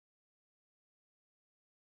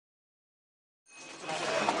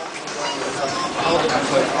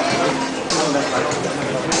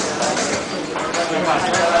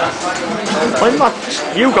I'm not.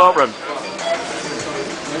 You got him.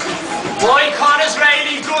 Boycott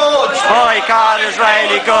Israeli goods! Boycott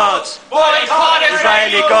Israeli goods! Boycott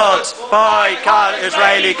Israeli goods! Boycott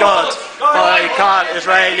Israeli goods! Boycott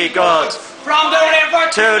Israeli goods! From the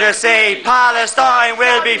river To the sea, Palestine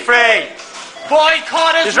will be free!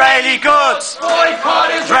 Boycott Israeli goods!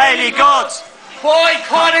 Boycott Israeli goods!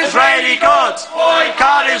 Boycott Israeli goods!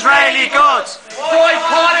 Boycott Israeli goods!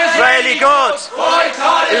 Boycott Israeli goods!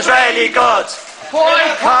 Boycott Israeli goods!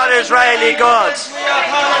 Boycott Israeli goods!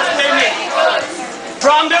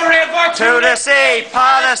 From the river To the sea,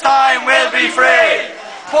 Palestine will be free!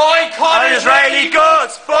 Boycott Israeli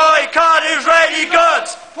goods! Boycott Israeli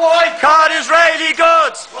goods! Boycott Israeli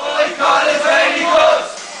goods! Boycott Israeli goods!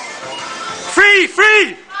 Free,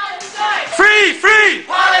 free! Free, free!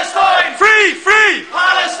 Palestine! Free, free!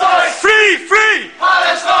 Palestine! Free, free!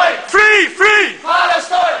 Palestine! Free, free!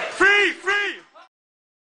 Palestine! Free, free!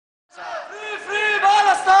 Free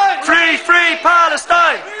Palestine! Free, free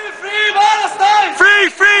Palestine! Free Palestine! Free,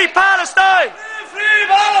 free Palestine! Free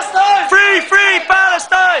Palestine! Free, free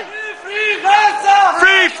Palestine! Free Gaza!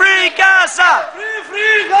 Free, free Gaza!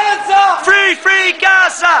 Free Gaza! Free, free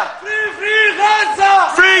Gaza! Free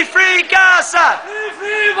Gaza! Free, free Gaza!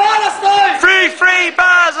 Free Palestine! Free, free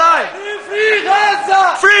Palestine! Free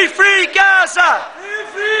Gaza! Free, free Gaza!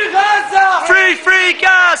 Free Gaza! Free, free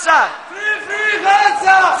Gaza! Free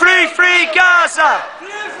Gaza! Free, free Gaza!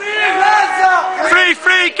 Free Gaza! Free,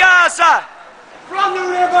 free Gaza! From the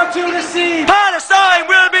river to the sea! Palestine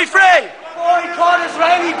will be free! Boycott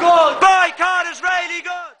Israeli goods! Boycott Israeli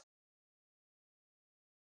goods!